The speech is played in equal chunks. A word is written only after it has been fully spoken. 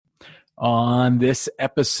On this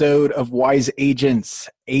episode of Wise Agents,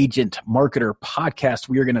 Agent Marketer Podcast,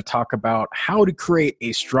 we are going to talk about how to create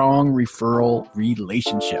a strong referral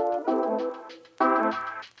relationship.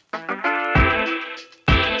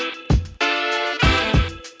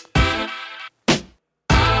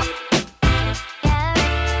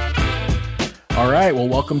 All right. Well,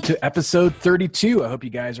 welcome to episode 32. I hope you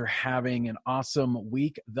guys are having an awesome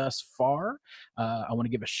week thus far. I want to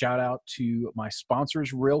give a shout out to my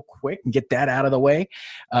sponsors real quick and get that out of the way.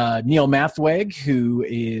 Neil Mathweg, who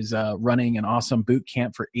is running an awesome boot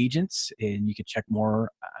camp for agents, and you can check more,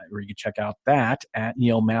 or you can check out that at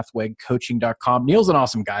neilmathwegcoaching.com. Neil's an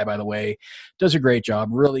awesome guy, by the way. Does a great job.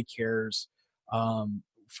 Really cares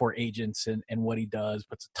for agents and what he does,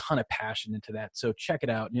 puts a ton of passion into that. So check it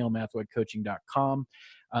out, neilmathwegcoaching.com.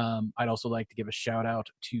 I'd also like to give a shout out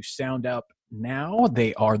to Sound Up Now.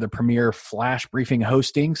 They are the premier flash briefing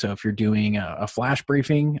hosting. So if you're doing a flash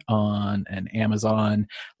briefing on an Amazon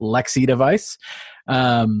Lexi device,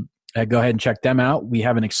 go ahead and check them out. We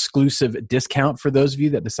have an exclusive discount for those of you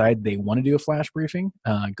that decide they want to do a flash briefing.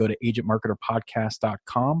 Go to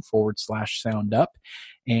agentmarketerpodcast.com/sound up,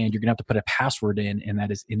 and you're going to have to put a password in, and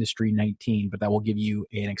that is industry19. But that will give you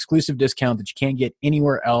an exclusive discount that you can't get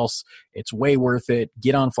anywhere else. It's way worth it.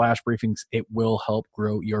 Get on flash briefings. It will help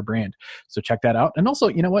grow your brand. So check that out. And also,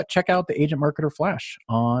 you know what? Check out the Agent Marketer Flash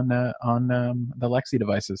on the Lexi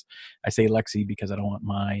devices. I say Lexi because I don't want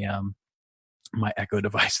my Echo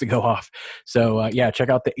device to go off. So check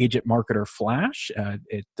out the Agent Marketer Flash. I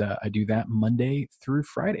do that Monday through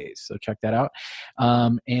Fridays. So check that out.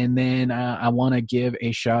 And then I want to give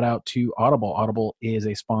a shout out to Audible. Audible is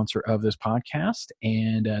a sponsor of this podcast,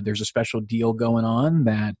 and there's a special deal going on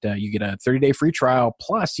that you get a 30-day free trial,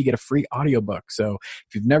 plus you get a free audiobook. So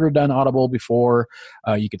if you've never done Audible before,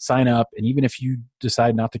 you could sign up, and even if you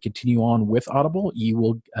decide not to continue on with Audible, you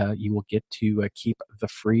will get to keep the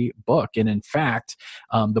free book. And in fact,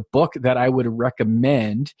 the book that I would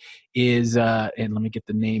recommend is, and let me get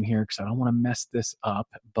the name here because I don't want to mess this up,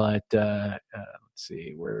 but let's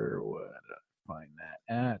see, where would I find that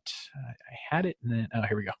at? I had it, and then, oh,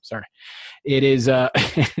 here we go. Sorry. It is,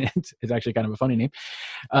 it's actually kind of a funny name.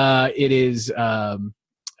 It is, so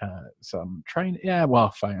I'm trying,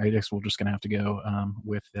 fine. I guess we're just going to have to go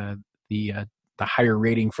with the higher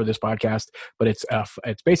rating for this podcast, but it's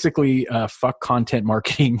basically fuck content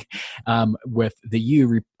marketing with the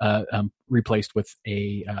U replaced with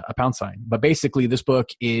a pound sign. But basically, this book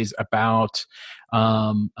is about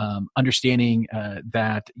understanding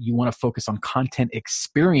that you want to focus on content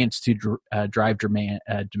experience to drive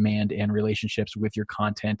demand and relationships with your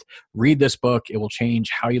content. Read this book. It will change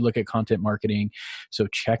how you look at content marketing. So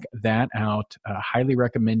check that out. Highly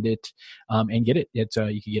recommend it, and get it. It's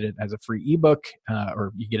you can get it as a free ebook,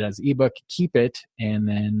 or you get it as an ebook. Keep it, and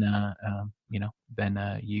then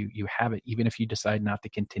you have it, even if you decide not to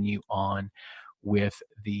continue on with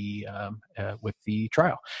the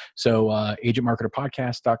trial. So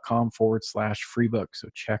agentmarketerpodcast.com/free book. So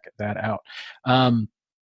check that out.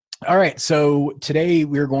 All right. So today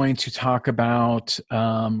we're going to talk about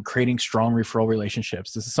creating strong referral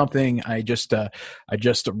relationships. This is something I just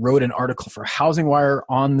wrote an article for Housing Wire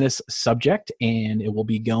on this subject, and it will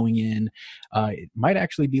be going in. It might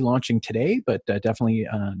actually be launching today, but definitely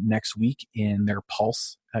next week in their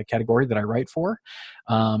Pulse category that I write for.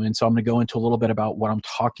 And so I'm going to go into a little bit about what I'm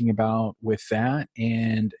talking about with that.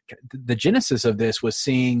 And the genesis of this was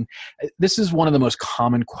seeing, this is one of the most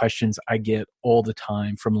common questions I get all the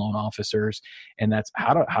time from loan officers. And that's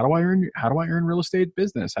how do I earn real estate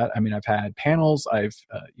business? I've had panels. I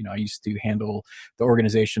used to handle the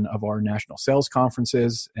organization of our national sales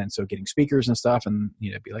conferences. And so getting speakers and stuff, and,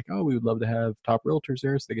 be like, oh, we would love to have top realtors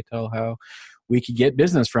there so they could tell how we could get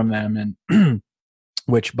business from them. And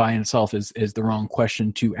which by itself is the wrong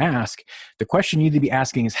question to ask. The question you need to be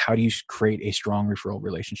asking is, how do you create a strong referral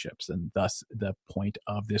relationships? And thus the point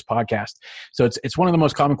of this podcast. So it's one of the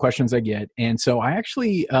most common questions I get. And so I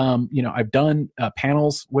actually, I've done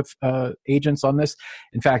panels with agents on this.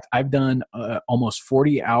 In fact, I've done almost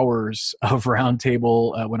 40 hours of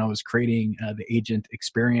roundtable when I was creating the agent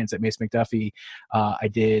experience at Mace McDuffie. I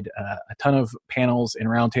did a ton of panels and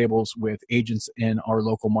roundtables with agents in our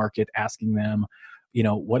local market, asking them,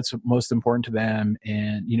 what's most important to them.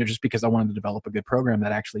 And, just because I wanted to develop a good program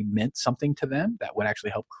that actually meant something to them, that would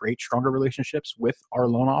actually help create stronger relationships with our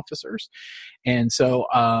loan officers. And so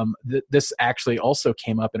this actually also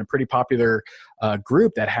came up in a pretty popular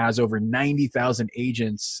group that has over 90,000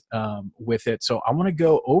 agents with it. So I want to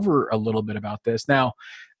go over a little bit about this. Now,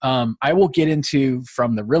 I will get into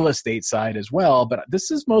from the real estate side as well, but this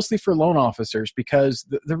is mostly for loan officers, because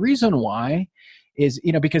the reason why is,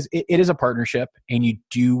 because it is a partnership, and you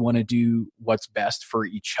do want to do what's best for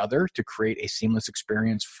each other to create a seamless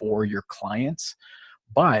experience for your clients.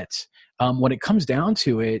 But when it comes down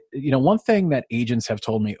to it, one thing that agents have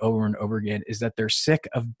told me over and over again is that they're sick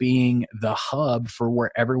of being the hub for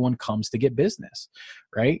where everyone comes to get business,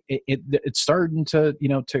 right? It's starting to,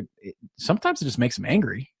 sometimes it just makes them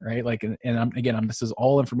angry, right? Like, and this is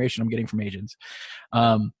all information I'm getting from agents.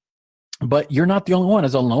 But you're not the only one.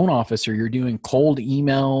 As a loan officer, you're doing cold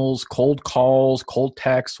emails, cold calls, cold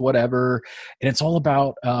texts, whatever. And it's all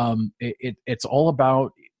about, it's all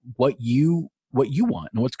about what you want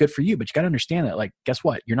and what's good for you. But you got to understand that, like, guess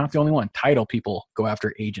what? You're not the only one. Title people go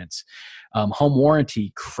after agents, home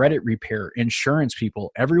warranty, credit repair, insurance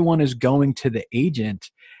people. Everyone is going to the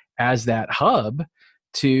agent as that hub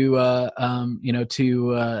to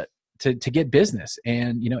get business.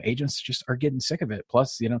 And, agents just are getting sick of it.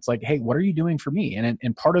 Plus, it's like, hey, what are you doing for me?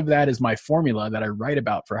 And part of that is my formula that I write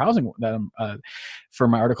about for housing, for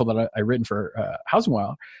my article that I written for Housing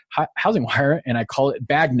Wire, and I call it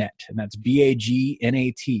BAGNET, and that's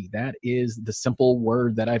BAGNAT. That is the simple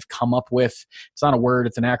word that I've come up with. It's not a word,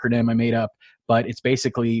 it's an acronym I made up, but it's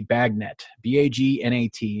basically BAGNET,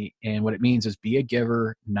 BAGNAT. And what it means is be a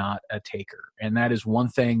giver, not a taker. And that is one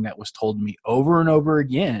thing that was told to me over and over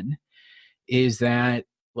again, is that,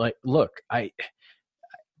 like, look,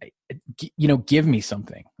 give me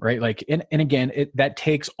something, right? Like, and again, that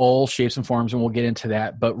takes all shapes and forms, and we'll get into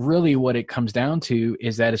that. But really what it comes down to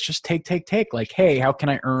is that it's just take. Like, hey, how can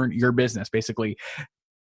I earn your business? Basically,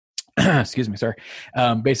 excuse me, sorry.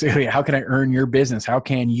 Basically, how can I earn your business? How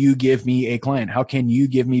can you give me a client? How can you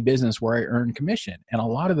give me business where I earn commission? And a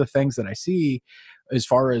lot of the things that I see as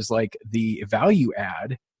far as like the value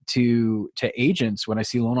add to agents when I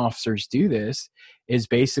see loan officers do this is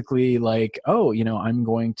basically like, oh, I'm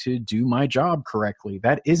going to do my job correctly.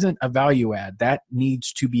 That isn't a value add. That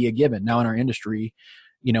needs to be a given. Now in our industry,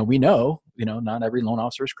 we know, not every loan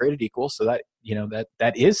officer is created equal. So that,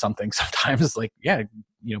 that is something sometimes like, yeah,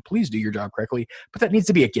 please do your job correctly, but that needs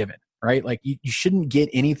to be a given, right? Like you shouldn't get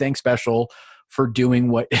anything special for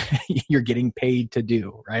doing what you're getting paid to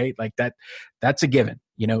do, right? Like that's a given,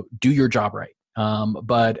 do your job right.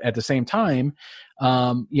 But at the same time,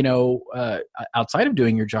 outside of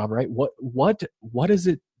doing your job right, what is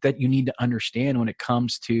it that you need to understand when it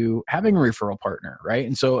comes to having a referral partner, right?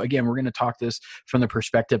 And so again, we're going to talk this from the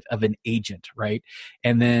perspective of an agent, right?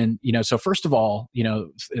 And then, so first of all,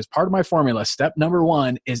 as part of my formula, step number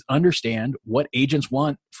one is understand what agents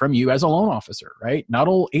want from you as a loan officer, right? Not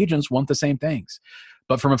all agents want the same things.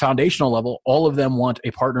 But from a foundational level, all of them want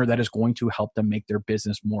a partner that is going to help them make their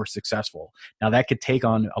business more successful. Now, that could take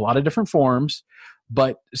on a lot of different forms,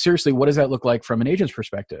 but seriously, what does that look like from an agent's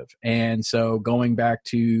perspective? And so going back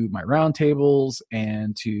to my roundtables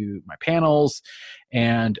and to my panels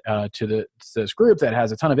and to this group that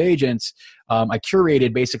has a ton of agents, I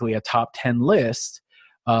curated basically a top 10 list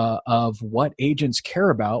of what agents care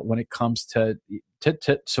about when it comes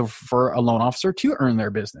so for a loan officer to earn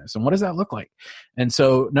their business. And what does that look like? And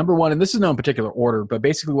so number one, and this is no in particular order, but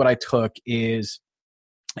basically what I took is,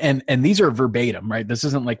 and these are verbatim, right? This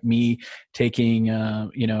isn't like me taking,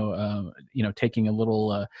 taking a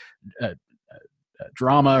little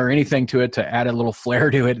drama or anything to it to add a little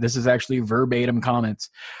flair to it. This is actually verbatim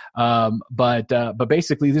comments. But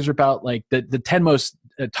basically these are about like the 10 most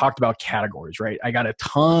talked about categories, right? I got a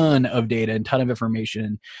ton of data and ton of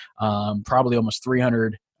information, probably almost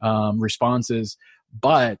 300 responses,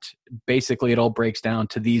 but basically it all breaks down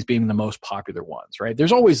to these being the most popular ones, right?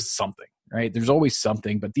 There's always something, right? There's always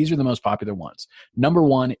something, but these are the most popular ones. Number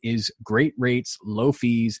one is great rates, low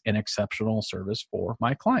fees, and exceptional service for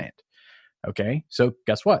my client. Okay, so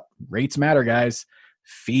guess what? Rates matter, guys.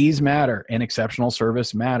 Fees matter, and exceptional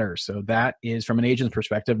service matters. So that is, from an agent's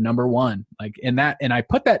perspective, number one. And I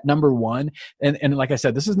put that number one, and like I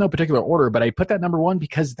said, this is no particular order, but I put that number one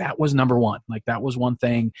because that was number one. Like that was one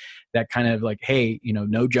thing that kind of like, hey,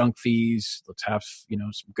 no junk fees. Let's have,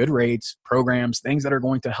 some good rates, programs, things that are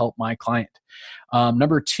going to help my client.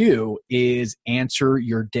 Number two is answer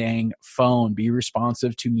your dang phone. Be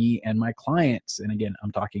responsive to me and my clients. And again,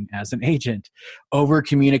 I'm talking as an agent. Over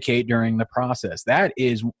communicate during the process. That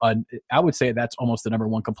is, I would say that's almost the number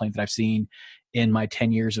one complaint that I've seen in my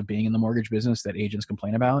 10 years of being in the mortgage business that agents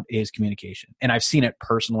complain about is communication. And I've seen it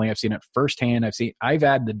personally. I've seen it firsthand. I've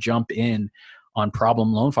had to jump in on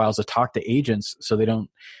problem loan files to talk to agents so they don't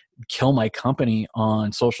kill my company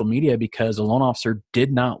on social media because a loan officer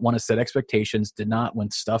did not want to set expectations, did not, when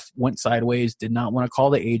stuff went sideways, did not want to call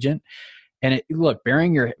the agent. And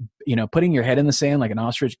putting your head in the sand like an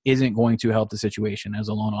ostrich isn't going to help the situation as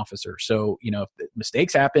a loan officer. So, if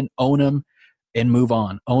mistakes happen, own them, and move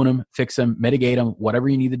on. Own them, fix them, mitigate them, whatever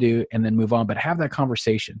you need to do, and then move on. But have that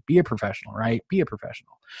conversation. Be a professional, right? Be a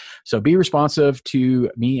professional. So be responsive to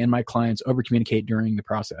me and my clients. Over communicate during the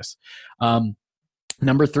process.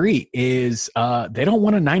 Number 3 is they don't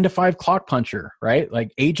want a 9-to-5 clock puncher, right?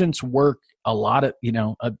 Like agents work a lot of,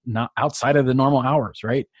 not outside of the normal hours,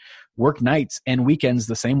 right? Work nights and weekends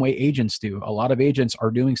the same way agents do. A lot of agents are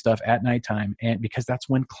doing stuff at nighttime, and because that's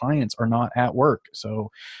when clients are not at work. So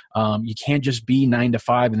you can't just be 9 to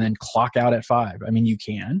 5 and then clock out at 5. I mean, you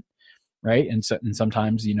can, right? And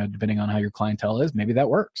sometimes, depending on how your clientele is, maybe that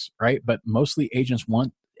works, right? But mostly agents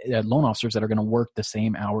want loan officers that are going to work the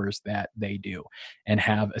same hours that they do and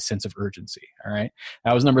have a sense of urgency. All right.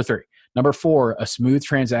 That was number 3. Number 4, a smooth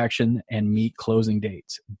transaction and meet closing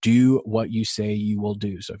dates. Do what you say you will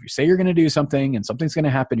do. So if you say you're going to do something and something's going to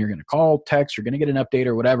happen, you're going to call, text, you're going to get an update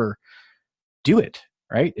or whatever, do it.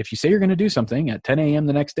 Right? If you say you're going to do something at 10 a.m.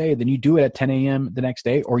 the next day, then you do it at 10 a.m. the next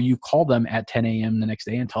day, or you call them at 10 a.m. the next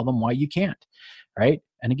day and tell them why you can't. Right?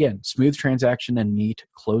 And again, smooth transaction and meet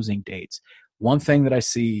closing dates. One thing that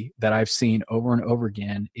I've seen over and over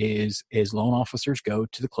again is loan officers go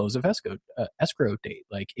to the close of escrow date.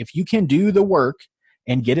 Like if you can do the work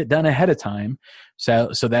and get it done ahead of time,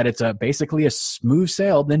 so that it's basically a smooth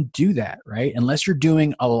sale, then do that, right? Unless you're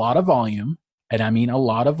doing a lot of volume, and I mean a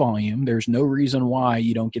lot of volume, there's no reason why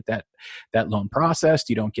you don't get that loan processed,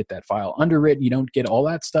 you don't get that file underwritten, you don't get all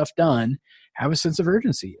that stuff done. Have a sense of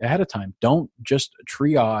urgency ahead of time. Don't just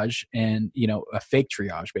triage and, a fake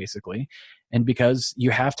triage basically. And because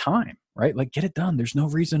you have time, right? Like get it done. There's no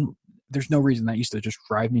reason that used to just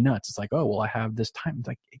drive me nuts. It's like, oh, well, I have this time. It's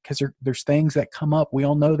like, because there's things that come up. We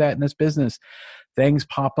all know that in this business, things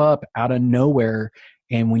pop up out of nowhere.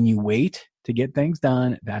 And when you wait to get things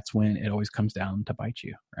done, that's when it always comes down to bite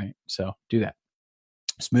you, right? So do that.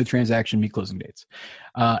 Smooth transaction, meet closing dates.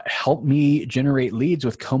 Help me generate leads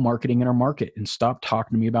with co-marketing in our market and stop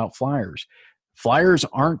talking to me about flyers. Flyers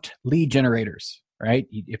aren't lead generators, right?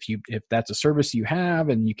 If that's a service you have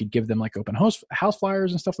and you could give them like open house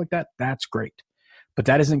flyers and stuff like that, that's great. But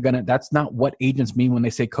that's not what agents mean when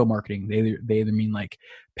they say co-marketing. They either mean like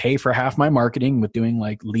pay for half my marketing with doing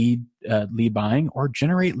like lead buying, or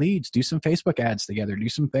generate leads, do some Facebook ads together, do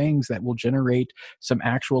some things that will generate some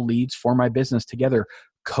actual leads for my business together.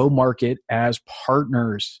 Co-market as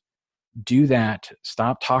partners. Do that.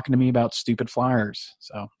 Stop talking to me about stupid flyers.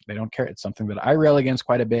 So they don't care. It's something that I rail against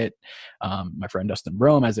quite a bit. My friend Dustin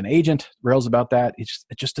Brome, as an agent, rails about that. It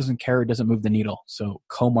just doesn't care. It doesn't move the needle. So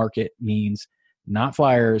co-market means not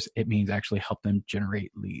flyers. It means actually help them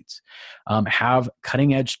generate leads. Have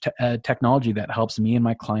cutting edge technology that helps me and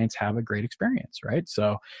my clients have a great experience, right?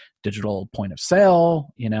 So digital point of sale,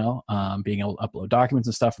 being able to upload documents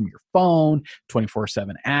and stuff from your phone,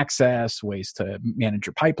 24/7 access, ways to manage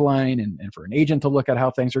your pipeline, and for an agent to look at how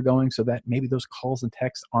things are going so that maybe those calls and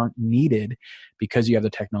texts aren't needed because you have the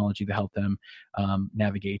technology to help them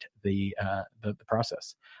navigate the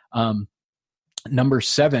process. Number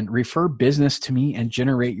 7, refer business to me and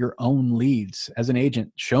generate your own leads. As an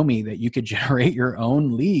agent, show me that you could generate your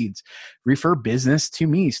own leads. Refer business to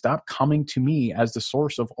me. Stop coming to me as the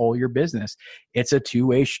source of all your business. It's a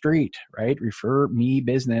two-way street, right? Refer me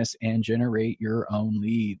business and generate your own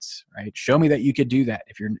leads, right? Show me that you could do that.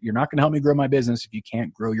 If you're not going to help me grow my business if you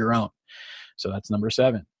can't grow your own. So that's number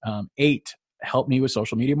 7. 8, help me with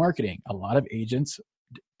social media marketing. A lot of agents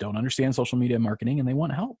don't understand social media marketing and they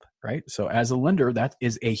want help, right? So as a lender, that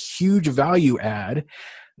is a huge value add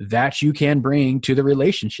that you can bring to the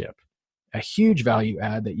relationship. A huge value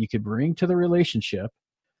add that you could bring to the relationship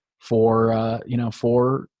for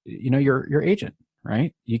your agent,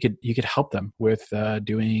 right? You could help them with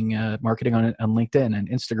doing marketing on LinkedIn and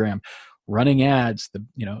Instagram, running ads,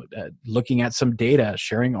 looking at some data,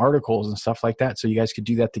 sharing articles and stuff like that. So you guys could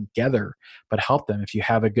do that together, but help them. If you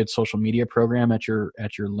have a good social media program at your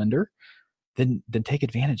lender, then take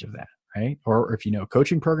advantage of that, right? Or if you know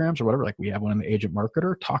coaching programs or whatever, like we have one in the Agent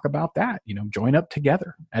Marketer, talk about that. Join up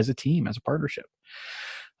together as a team, as a partnership.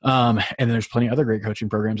 And there's plenty of other great coaching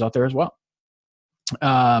programs out there as well.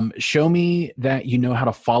 Show me that you know how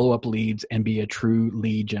to follow up leads and be a true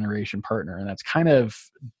lead generation partner. And that's kind of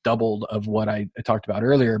doubled of what I talked about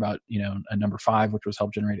earlier about, a number 5, which was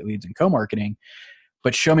help generate leads and co-marketing.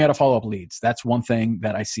 But show me how to follow up leads. That's one thing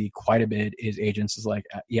that I see quite a bit is agents is like,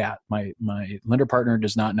 my lender partner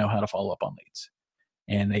does not know how to follow up on leads.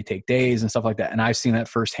 And they take days and stuff like that. And I've seen that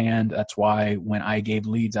firsthand. That's why when I gave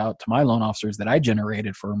leads out to my loan officers that I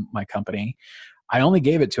generated for my company, I only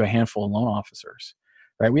gave it to a handful of loan officers,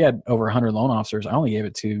 right? We had over 100 loan officers. I only gave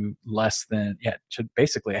it to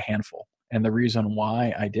basically a handful. And the reason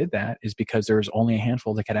why I did that is because there was only a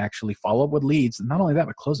handful that could actually follow up with leads. And not only that,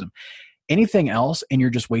 but close them. Anything else, and you're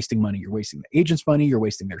just wasting money. You're wasting the agent's money. You're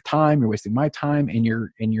wasting their time. You're wasting my time, and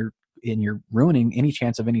you're ruining any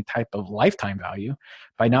chance of any type of lifetime value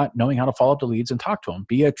by not knowing how to follow up the leads and talk to them.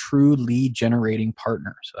 Be a true lead generating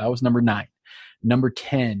partner. So that was number 9. Number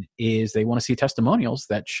 10 is they want to see testimonials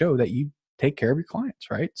that show that you take care of your clients,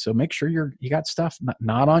 right? So make sure you got stuff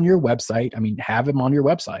not on your website. I mean, have them on your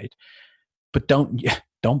website, but don't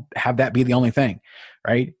have that be the only thing,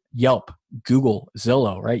 right? Yelp, Google,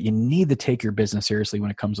 Zillow, right? You need to take your business seriously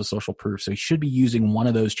when it comes to social proof. So you should be using one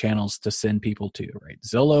of those channels to send people to, right?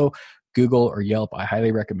 Zillow, Google, or Yelp. I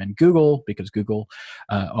highly recommend Google because Google,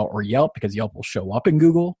 or Yelp because Yelp will show up in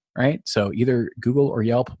Google, right? So either Google or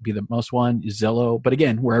Yelp be the most one, Zillow. But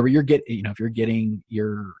again, wherever you're getting, if you're getting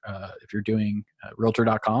your, if you're doing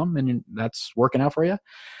realtor.com and that's working out for you,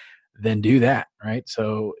 then do that, right?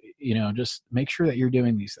 So, just make sure that you're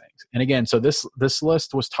doing these things. And again, so this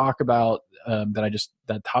list was talk about,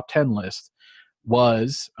 that top 10 list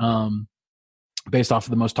was based off of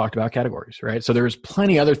the most talked about categories, right? So there's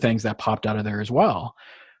plenty other things that popped out of there as well,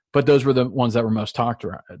 but those were the ones that were most talked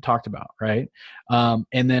about, right? And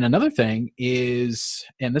then another thing is,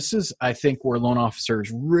 and this is, I think, where loan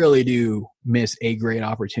officers really do miss a great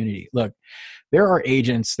opportunity. Look, there are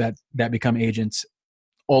agents that become agents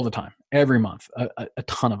all the time, every month, a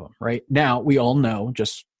ton of them, right? Now, we all know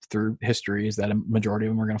just through history is that a majority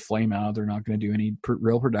of them are going to flame out. They're not going to do any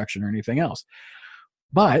real production or anything else,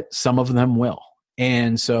 but some of them will.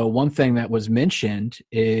 And so one thing that was mentioned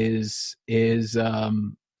is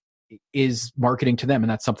marketing to them. And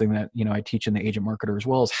that's something that, I teach in the Agent Marketer as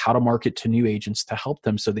well, is how to market to new agents to help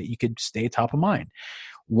them so that you could stay top of mind.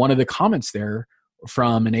 One of the comments there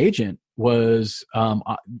from an agent was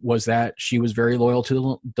that she was very loyal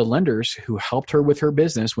to the lenders who helped her with her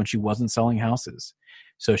business when she wasn't selling houses.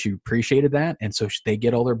 So she appreciated that. And so they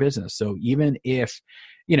get all their business. So even if,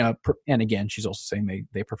 and again, she's also saying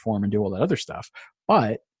they perform and do all that other stuff,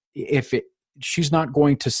 but she's not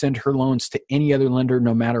going to send her loans to any other lender,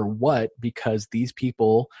 no matter what, because these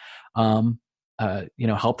people,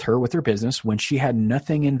 helped her with her business when she had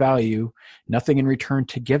nothing in value, nothing in return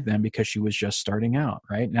to give them because she was just starting out,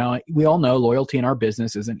 right? Now, we all know loyalty in our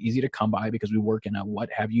business isn't easy to come by because we work in a what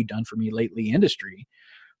have you done for me lately industry.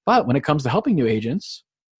 But when it comes to helping new agents,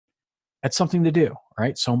 that's something to do,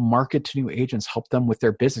 right? So market to new agents, help them with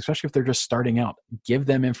their business, especially if they're just starting out. Give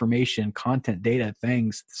them information, content, data,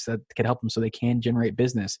 things that can help them so they can generate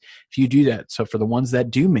business. If you do that, so for the ones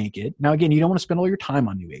that do make it, now again, you don't want to spend all your time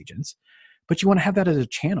on new agents, but you want to have that as a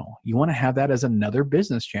channel. You want to have that as another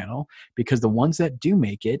business channel, because the ones that do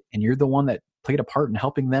make it, and you're the one that played a part in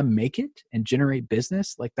helping them make it and generate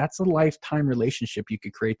business, like that's a lifetime relationship you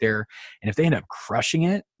could create there. And if they end up crushing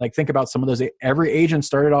it, like think about some of those, every agent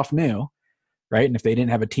started off new, right? And if they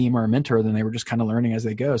didn't have a team or a mentor, then they were just kind of learning as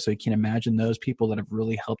they go. So you can imagine those people that have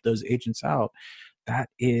really helped those agents out. That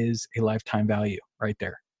is a lifetime value right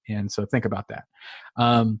there. And so think about that.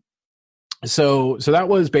 So that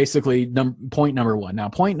was basically point number 1. Now,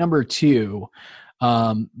 point number 2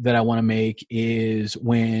 that I want to make is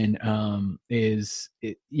when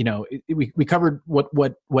we covered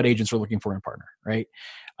what agents are looking for in a partner, right?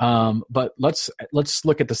 But let's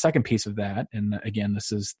look at the second piece of that. And again,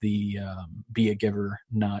 this is the be a giver,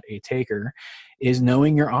 not a taker, is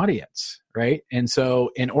knowing your audience, right? And so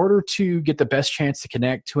in order to get the best chance to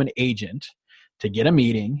connect to an agent, to get a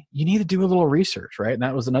meeting, you need to do a little research, right? And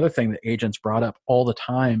that was another thing that agents brought up all the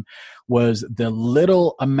time, was the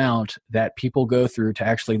little amount that people go through to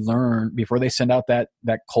actually learn before they send out that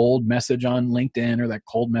cold message on LinkedIn, or that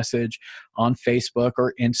cold message on Facebook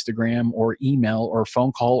or Instagram or email or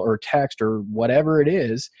phone call or text or whatever it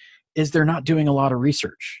is they're not doing a lot of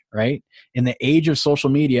research, right? In the age of social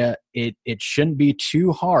media, it shouldn't be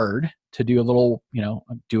too hard to do a little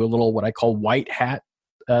what I call white hat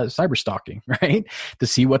cyber stalking, right? To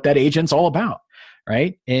see what that agent's all about,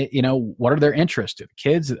 right? What are their interests? Are they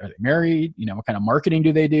kids? Are they married? What kind of marketing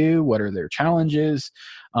do they do? What are their challenges?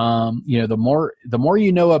 The more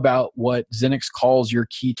you know about what Zenix calls your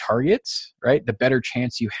key targets, right? The better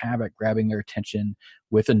chance you have at grabbing their attention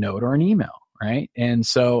with a note or an email, right? And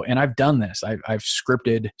I've done this. I've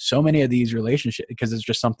scripted so many of these relationships because it's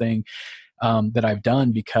just something that I've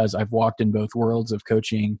done, because I've walked in both worlds of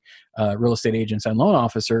coaching real estate agents and loan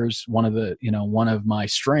officers. One of my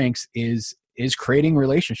strengths is is creating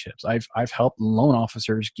relationships. I've helped loan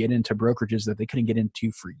officers get into brokerages that they couldn't get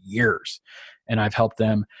into for years. And I've helped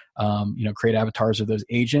them, create avatars of those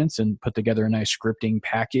agents and put together a nice scripting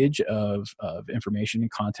package of information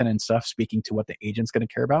and content and stuff, speaking to what the agent's going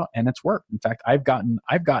to care about. And it's worked. In fact, I've gotten,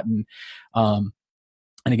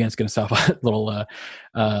 and again, it's going to sound a little,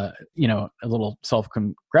 a little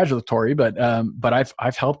self-congratulatory, but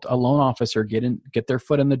I've helped a loan officer get their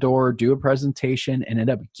foot in the door, do a presentation, and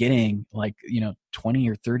end up getting 20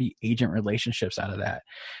 or 30 agent relationships out of that,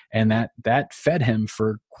 and that fed him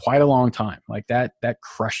for quite a long time. Like that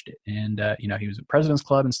crushed it, and he was at President's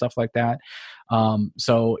Club and stuff like that.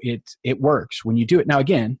 So it works when you do it. Now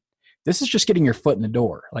again, this is just getting your foot in the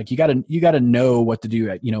door. Like you gotta know what to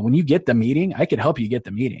do. When you get the meeting, I could help you get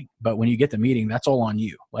the meeting, but when you get the meeting, that's all on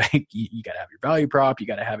you. Like you gotta have your value prop, you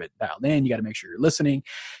gotta have it dialed in, you gotta make sure you're listening,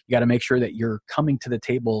 you gotta make sure that you're coming to the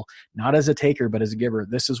table, not as a taker, but as a giver.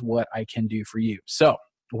 This is what I can do for you. So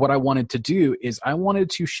what I wanted to do is I wanted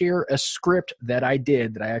to share a script that I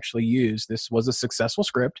did that I actually used. This was a successful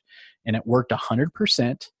script and it worked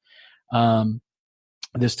 100%.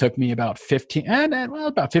 This took me about 15,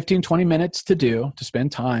 20 minutes to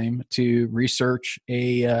spend time to research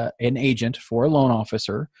an agent for a loan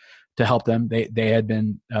officer to help them. They had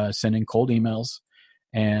been sending cold emails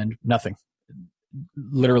and nothing,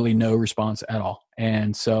 literally no response at all.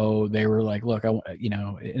 And so they were like, look, and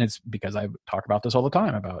it's because I talk about this all the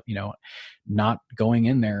time about, not going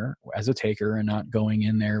in there as a taker and not going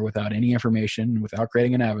in there without any information, without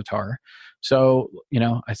creating an avatar. So,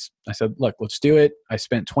 I said, look, let's do it. I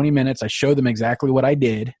spent 20 minutes. I showed them exactly what I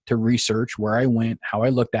did to research where I went, how I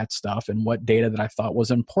looked at stuff and what data that I thought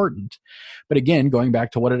was important. But again, going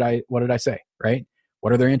back to what did I say, right?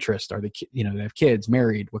 What are their interests? Are they, they have kids,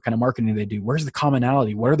 married? What kind of marketing do they do? Where's the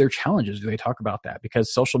commonality? What are their challenges? Do they talk about that?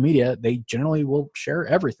 Because social media, they generally will share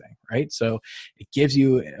everything, right? So it gives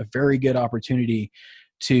you a very good opportunity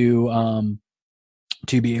to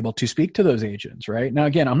be able to speak to those agents, right? Now,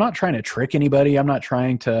 again, I'm not trying to trick anybody. I'm not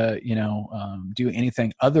trying to, do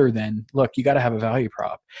anything other than, look, you got to have a value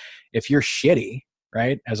prop. If you're shitty,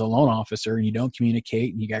 right, as a loan officer, and you don't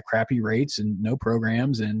communicate and you got crappy rates and no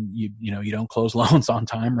programs and you don't close loans on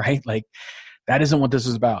time, right? Like that isn't what this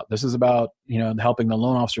is about. This is about, helping the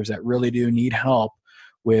loan officers that really do need help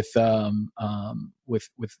with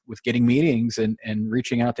getting meetings and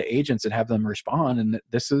reaching out to agents and have them respond. And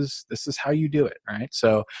this is how you do it. Right.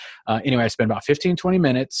 So anyway, I spent about 15, 20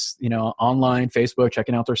 minutes, online, Facebook,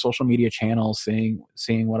 checking out their social media channels,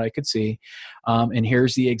 seeing what I could see. And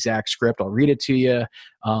here's the exact script. I'll read it to you,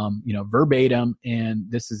 verbatim. And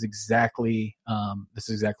this is exactly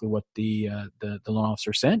what the loan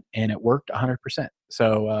officer sent, and it worked 100%.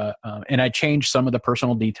 So, and I changed some of the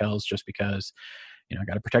personal details just because, I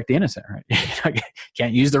got to protect the innocent, right?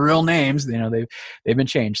 Can't use the real names. They've been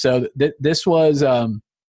changed. So this was,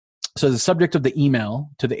 so the subject of the email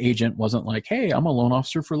to the agent wasn't like, hey, I'm a loan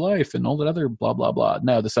officer for life and all that other blah, blah, blah.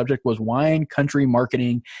 No, the subject was wine, country,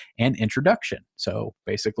 marketing, and introduction. So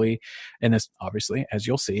basically, and this obviously, as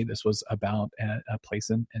you'll see, this was about a place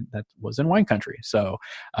that was in wine country. So,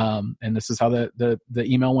 and this is how the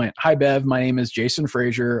email went. Hi, Bev. My name is Jason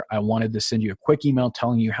Frazier. I wanted to send you a quick email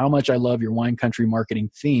telling you how much I love your wine country marketing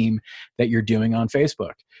theme that you're doing on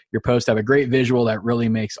Facebook. Your posts have a great visual that really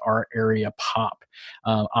makes our area pop.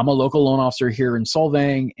 I'm a local loan officer here in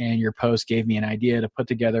Solvang, and your post gave me an idea to put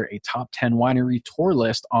together a top 10 winery tour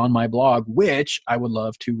list on my blog, which I would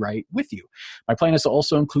love to write with you. My plan is to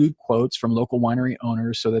also include quotes from local winery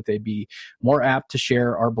owners so that they'd be more apt to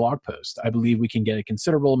share our blog post. I believe we can get a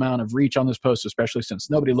considerable amount of reach on this post, especially since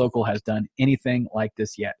nobody local has done anything like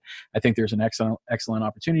this yet. I think there's an excellent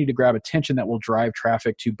opportunity to grab attention that will drive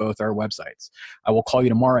traffic to both our websites. I will call you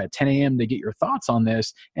tomorrow at 10 a.m. to get your thoughts on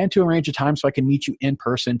this and to arrange a time so I can meet you in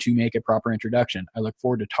person to make a proper introduction. I look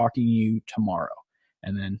forward to talking to you tomorrow.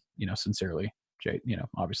 And then, sincerely, Jay,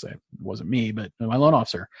 obviously it wasn't me, but my loan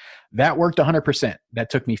officer. That worked 100%. That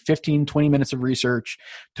took me 15, 20 minutes of research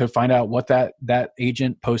to find out what that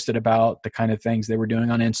agent posted about, the kind of things they were doing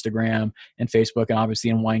on Instagram and Facebook. And obviously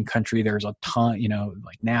in wine country, there's a ton,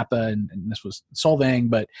 like Napa and this was Solvang,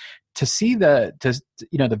 but to see the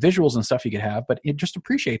visuals and stuff you could have, but just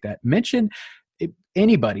appreciate that. Mention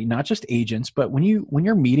anybody, not just agents, but when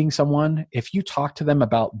you're meeting someone, if you talk to them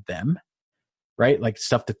about them, right? Like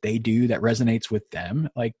stuff that they do that resonates with them,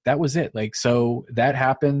 like that was it. Like, so that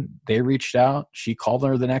happened. They reached out. She called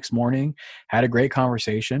her the next morning, had a great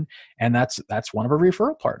conversation. And that's one of her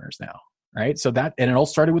referral partners now. Right. So and it all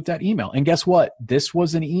started with that email. And guess what? This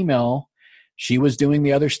was an email. She was doing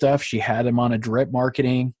the other stuff. She had him on a drip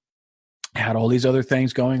marketing, had all these other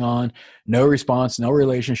things going on, no response, no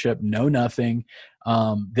relationship, no nothing.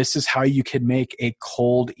 This is how you could make a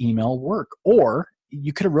cold email work. Or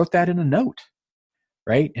you could have wrote that in a note,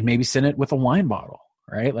 right? And maybe send it with a wine bottle,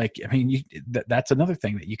 right? Like, I mean, that's another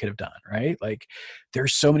thing that you could have done, right? Like,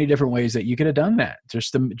 there's so many different ways that you could have done that,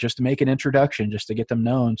 just to make an introduction, just to get them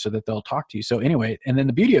known so that they'll talk to you. So anyway, and then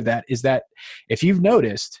the beauty of that is that if you've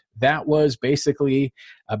noticed, that was basically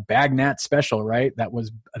a Bagnat special, right? That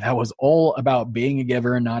was all about being a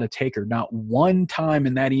giver and not a taker. Not one time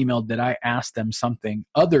in that email did I ask them something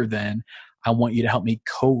other than, I want you to help me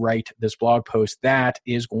co-write this blog post that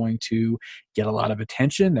is going to get a lot of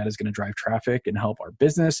attention, that is going to drive traffic and help our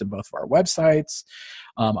business and both of our websites.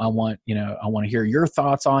 I want to hear your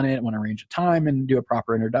thoughts on it. I want to arrange a time and do a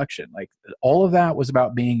proper introduction. Like, all of that was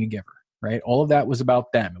about being a giver, right? All of that was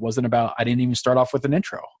about them. It wasn't about, I didn't even start off with an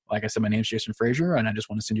intro. Like I said, my name's Jason Frazier and I just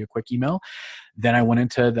want to send you a quick email. Then I went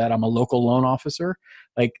into that I'm a local loan officer.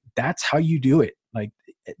 Like, that's how you do it.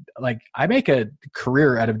 Like I make a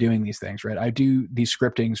career out of doing these things, right? I do these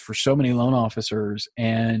scriptings for so many loan officers,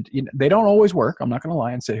 and they don't always work. I'm not going to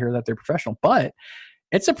lie and sit here that they're professional, but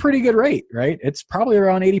it's a pretty good rate, right? It's probably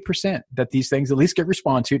around 80% that these things at least get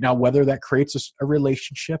responded to. Now, whether that creates a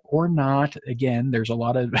relationship or not, again, there's a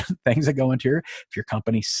lot of things that go into here. If your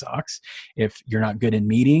company sucks, if you're not good in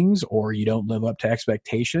meetings, or you don't live up to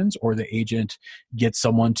expectations, or the agent gets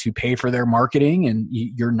someone to pay for their marketing and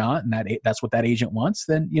you're not, and that's what that agent wants,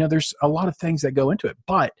 then there's a lot of things that go into it.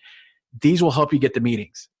 But these will help you get the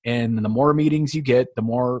meetings. And the more meetings you get, the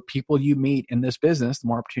more people you meet in this business, the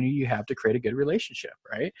more opportunity you have to create a good relationship,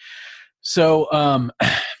 right? So,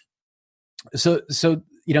 that's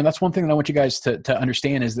one thing that I want you guys to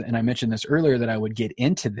understand is that, and I mentioned this earlier that I would get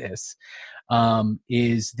into this,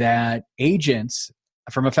 is that agents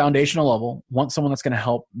from a foundational level want someone that's going to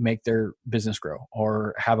help make their business grow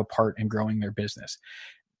or have a part in growing their business.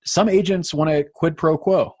 Some agents want a quid pro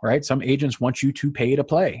quo, right? Some agents want you to pay to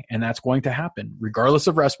play, and that's going to happen. Regardless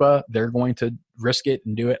of RESPA, they're going to risk it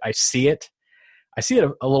and do it. I see it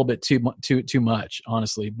a little bit too much,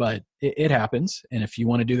 honestly, but it happens. And if you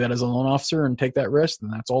want to do that as a loan officer and take that risk, then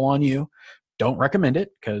that's all on you. Don't recommend it,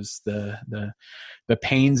 because the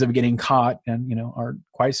pains of getting caught and are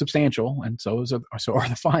quite substantial, and so are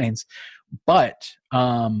the fines. But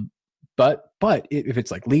if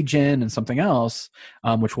it's like lead gen and something else,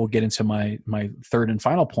 which we'll get into my third and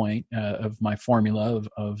final point of my formula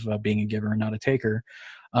of being a giver and not a taker,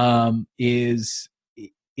 is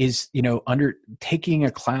undertaking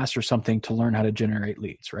a class or something to learn how to generate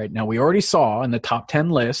leads. Right now, we already saw in the top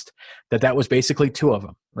 10 list that was basically 2 of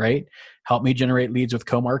them. Right, help me generate leads with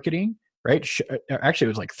co-marketing. Right, actually, it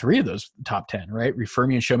was like 3 of those top 10. Right, refer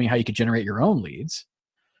me and show me how you could generate your own leads.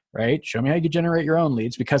 Right? Show me how you can generate your own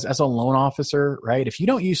leads, because as a loan officer, right, if you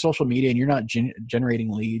don't use social media and you're not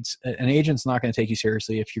generating leads, an agent's not going to take you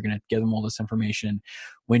seriously if you're going to give them all this information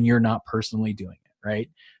when you're not personally doing it, right?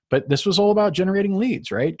 But this was all about generating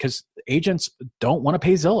leads, right? Because agents don't want to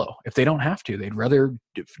pay Zillow if they don't have to. They'd rather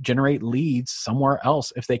generate leads somewhere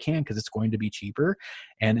else if they can, because it's going to be cheaper.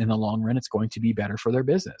 And in the long run, it's going to be better for their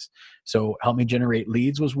business. So help me generate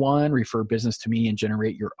leads was one. Refer business to me and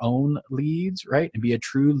generate your own leads, right? And be a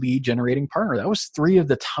true lead generating partner. That was 3 of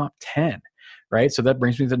the top 10, right? So that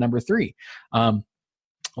brings me to number 3.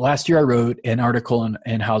 Last year, I wrote an article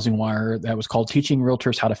in Housing Wire that was called Teaching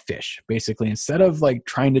Realtors How to Fish. Basically, instead of like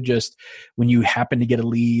trying to just, when you happen to get a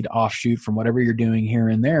lead offshoot from whatever you're doing here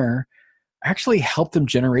and there, actually help them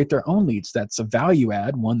generate their own leads. That's a value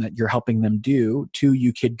add, one that you're helping them do. 2,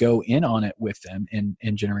 you could go in on it with them and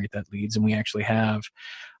generate that leads. And we actually have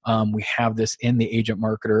this in the Agent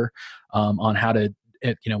Marketer on how to,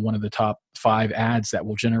 one of the top 5 ads that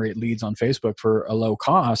will generate leads on Facebook for a low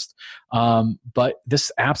cost. But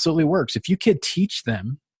this absolutely works. If you could teach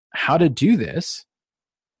them how to do this,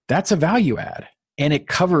 that's a value add. And it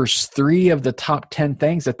covers 3 of the top 10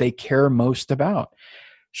 things that they care most about.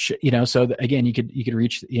 So again, you could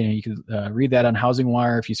reach, you could read that on Housing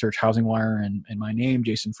Wire. If you search Housing Wire and my name,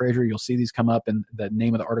 Jason Frazier, you'll see these come up. And the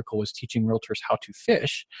name of the article was Teaching Realtors How to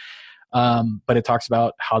Fish. But it talks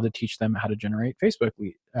about how to teach them how to generate Facebook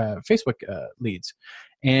leads.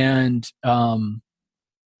 And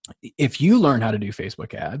if you learn how to do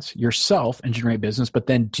Facebook ads yourself and generate business, but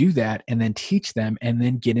then do that and then teach them and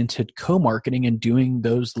then get into co-marketing and doing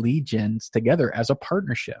those lead gens together as a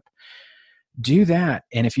partnership, do that.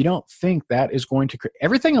 And if you don't think that is going to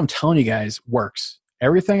everything I'm telling you guys works.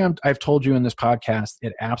 Everything I've told you in this podcast,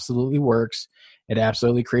 it absolutely works. It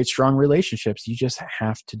absolutely creates strong relationships. You just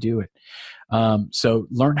have to do it. So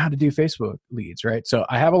learn how to do Facebook leads, right? So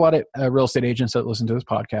I have a lot of real estate agents that listen to this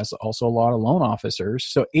podcast, also a lot of loan officers.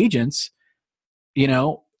 So agents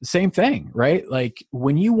Same thing, right? Like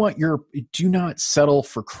when you want do not settle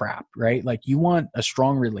for crap, right? Like you want a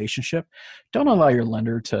strong relationship. Don't allow your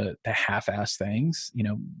lender to half-ass things,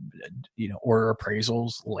 order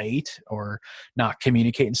appraisals late or not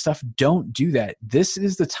communicate and stuff. Don't do that. This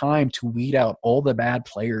is the time to weed out all the bad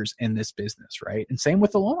players in this business, right? And same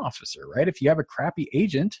with the loan officer, right? If you have a crappy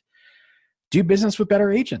agent, do business with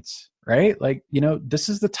better agents, right? Like, this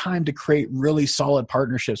is the time to create really solid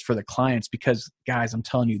partnerships for the clients because, guys, I'm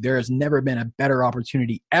telling you, there has never been a better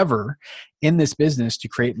opportunity ever in this business to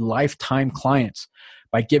create lifetime clients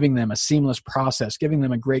by giving them a seamless process, giving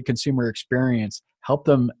them a great consumer experience, help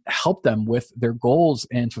them with their goals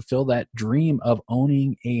and fulfill that dream of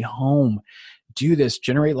owning a home. Do this,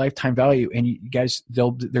 generate lifetime value, and you guys,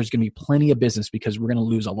 there's going to be plenty of business because we're going to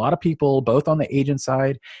lose a lot of people, both on the agent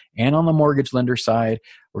side and on the mortgage lender side.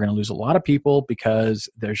 We're going to lose a lot of people because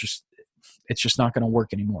it's just not going to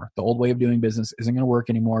work anymore. The old way of doing business isn't going to work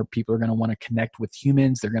anymore. People are going to want to connect with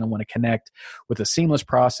humans. They're going to want to connect with a seamless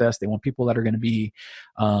process. They want people that are going to be,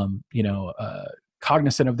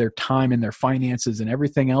 cognizant of their time and their finances and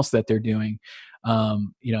everything else that they're doing.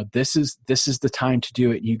 This is the time to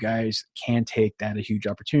do it. You guys can take that a huge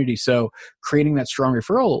opportunity. So creating that strong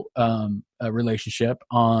referral relationship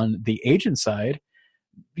on the agent side,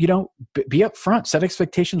 be upfront, set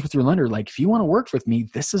expectations with your lender. Like if you want to work with me,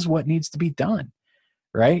 this is what needs to be done.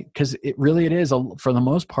 Right. Because it is for the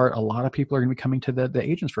most part, a lot of people are going to be coming to the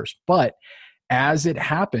agents first, but as it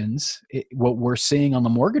happens, what we're seeing on the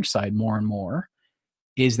mortgage side more and more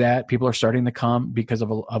is that people are starting to come because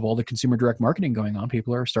of all the consumer direct marketing going on.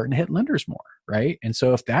 People are starting to hit lenders more, right? And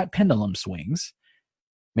so if that pendulum swings,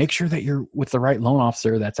 make sure that you're with the right loan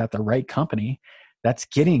officer that's at the right company, that's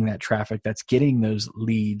getting that traffic, that's getting those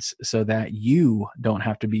leads so that you don't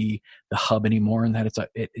have to be the hub anymore and that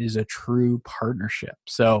it is a true partnership.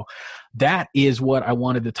 So that is what I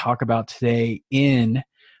wanted to talk about today in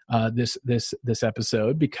this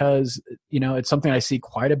episode because it's something I see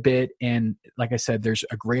quite a bit, and like I said, there's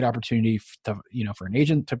a great opportunity for an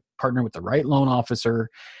agent to partner with the right loan officer,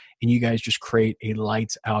 and you guys just create a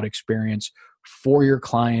lights out experience for your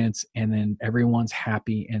clients, and then everyone's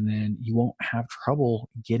happy, and then you won't have trouble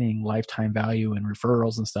getting lifetime value and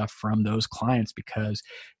referrals and stuff from those clients because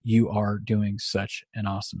you are doing such an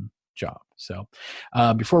awesome job. So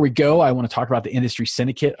before we go, I want to talk about the Industry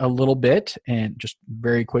Syndicate a little bit, and just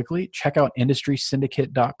very quickly, check out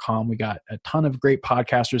industrysyndicate.com. We got a ton of great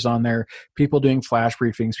podcasters on there, people doing flash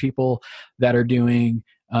briefings, people that are doing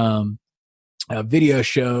video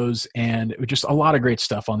shows, and just a lot of great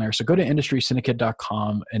stuff on there. So go to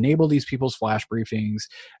industrysyndicate.com, enable these people's flash briefings,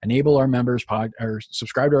 enable our members or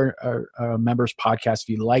subscribe to our members podcast. If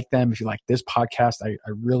you like them, if you like this podcast, I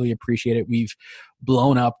really appreciate it. We've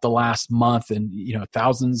blown up the last month and,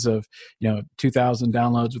 thousands of, 2,000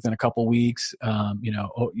 downloads within a couple weeks,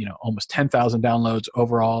 almost 10,000 downloads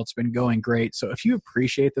overall. It's been going great. So if you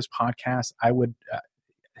appreciate this podcast, I would,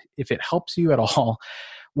 if it helps you at all,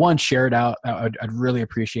 one, share it out. I'd really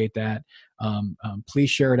appreciate that. Please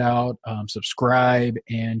share it out, subscribe,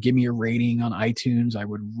 and give me a rating on iTunes. I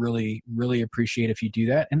would really, really appreciate if you do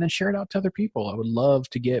that, and then share it out to other people. I would love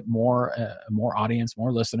to get more audience,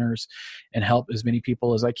 more listeners, and help as many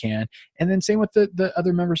people as I can. And then same with the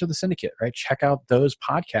other members of the syndicate, right? Check out those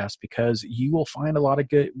podcasts because you will find a lot of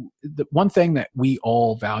good. The one thing that we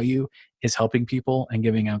all value is helping people and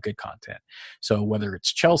giving out good content. So whether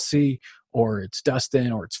it's Chelsea, or it's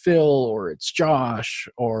Dustin, or it's Phil, or it's Josh,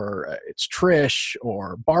 or it's Trish,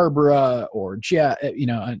 or Barbara, or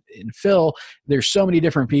and Phil. There's so many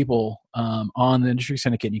different people on the Industry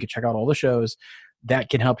Syndicate. And you can check out all the shows that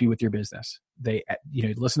can help you with your business. They,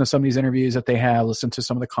 listen to some of these interviews that they have, listen to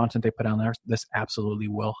some of the content they put on there. This absolutely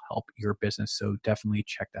will help your business. So definitely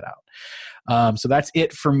check that out. So that's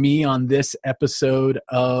it for me on this episode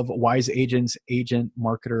of Wise Agents Agent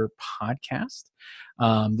Marketer Podcast.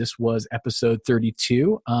 This was episode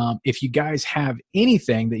 32. If you guys have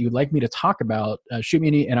anything that you'd like me to talk about, shoot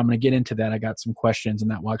me and I'm going to get into that. I got some questions,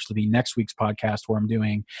 and that will actually be next week's podcast where I'm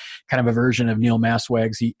doing kind of a version of Neil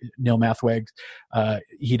Mathweg's. He's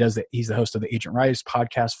the host of the Agent Rise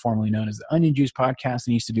podcast, formerly known as the Onion Juice podcast. And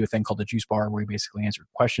he used to do a thing called the Juice Bar where he basically answered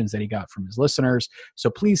questions that he got from his listeners. So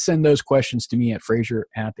please send those questions to me at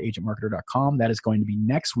fraser@theagentmarketer.com. That is going to be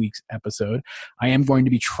next week's episode. I am going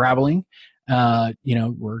to be traveling.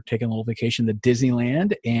 We're taking a little vacation to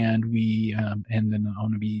Disneyland, and and then I'm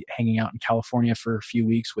going to be hanging out in California for a few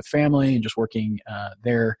weeks with family and just working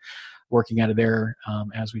there working out of there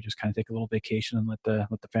as we just kind of take a little vacation and let the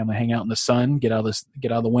family hang out in the sun, get out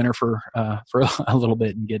of the winter for a little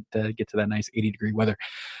bit and get to that nice 80-degree weather.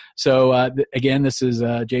 So again, this is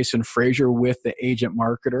Jason Frazier with The Agent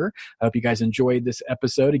Marketer. I hope you guys enjoyed this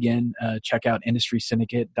episode. Again, check out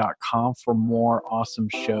industrysyndicate.com for more awesome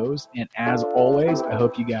shows. And as always, I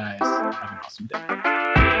hope you guys have an awesome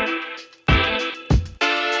day.